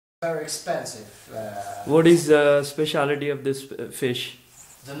very expensive. What is the speciality of this fish?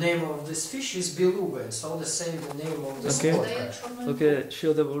 The name of this fish is beluga. It's all the same the name of this Okay. vodka. Okay,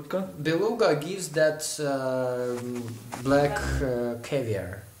 show the vodka. Beluga gives that black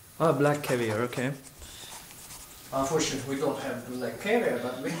caviar. Ah, black caviar, okay. Unfortunately, we don't have black caviar,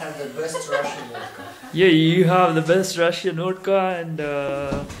 but we have the best Russian vodka. Yeah, you have the best Russian vodka, and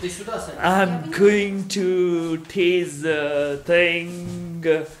I'm going to taste the thing.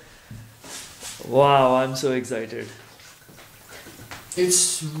 Wow, I'm so excited.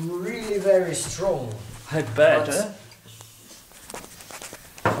 It's really very strong. I bet,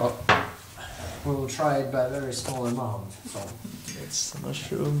 huh? We will try it by a very small amount. So That's a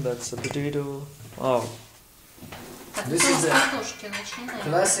mushroom, that's a potato. Wow. this is a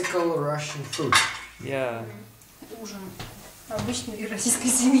classical Russian food. Yeah. Ужин обычной российской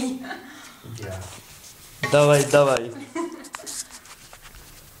семьи. Yeah. Давай.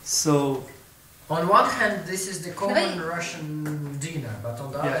 So, On one hand, this is the common Russian dinner, but on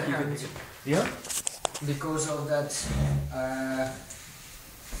the other hand, yeah? because of that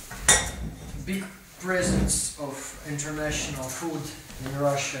big presence of international food in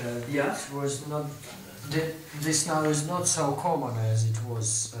Russia, Yeah. it was not. This now is not so common as it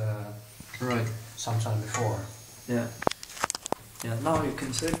was Right. sometime before. Yeah. Yeah, now you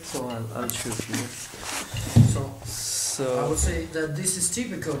can sit, so I'll show you. So I would say that this is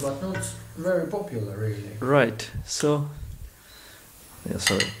typical, but not very popular, really. Right, so, yeah,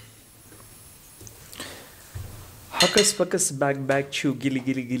 sorry. Huckus puckus bag chew,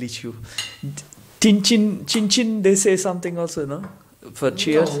 gilly chew. Chin, they say something also, no? For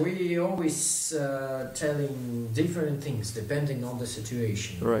cheers? No, we always telling different things depending on the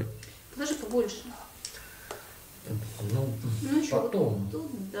situation. Right. Положи побольше. Ну, Ну что, потом. тут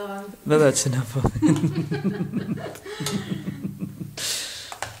да. No, that's enough.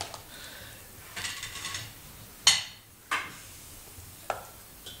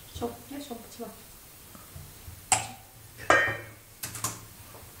 Все, я все попила.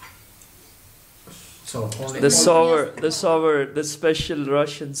 So only The special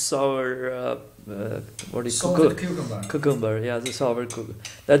Russian sour, what do you call salted it? cucumber. Cucumber, yeah, the sour cucumber.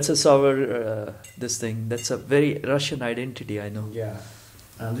 That's a sour, this thing. That's a very Russian identity, I know. Yeah,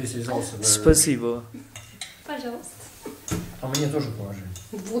 and this is also very. Спасибо. Пожалуйста. А мне тоже положи.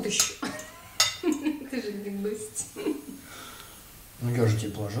 Вот еще. Ты же не гость. Ну я же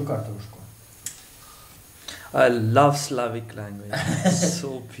тебе положу картошку. I love Slavic language. It's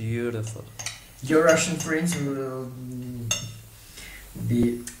so beautiful. Your Russian friends will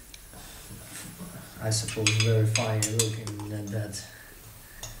be, I suppose, very fine looking at that.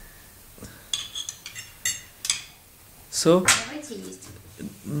 So, Давайте есть.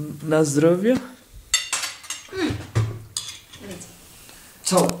 на здоровье. Давайте.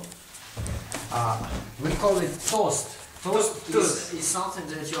 So, we call it toast. Toast is something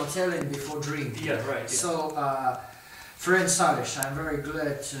that you are telling before drinking. Yeah, right. So, friend Sarish, I'm very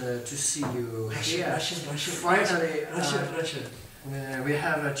glad to see you here. Russian. Finally, Russian. we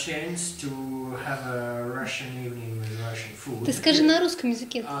have a chance to have a Russian evening with Russian food. Ты скажи на русском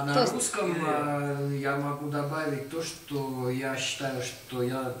языке. А на Тост. русском я могу добавить то, что я считаю, что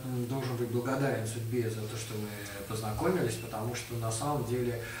я должен быть благодарен судьбе за то, что мы познакомились, потому что на самом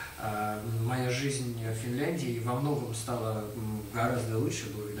деле моя жизнь в Финляндии во многом стала гораздо лучше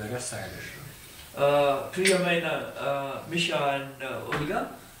благодаря Сайлишу. Priyamaina, Misha and Olga,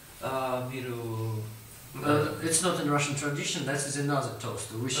 Miru. It's not in Russian tradition, that is another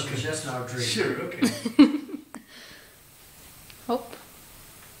toast, which Okay. is just now drink. Sure, okay. Оп.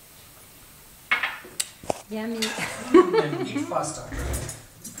 Yummy. And eat faster.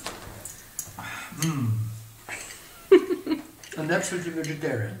 And absolutely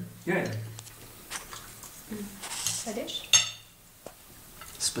vegetarian. Yeah. Садишь?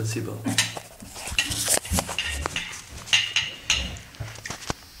 Спасибо.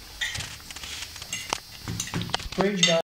 Fridge guy.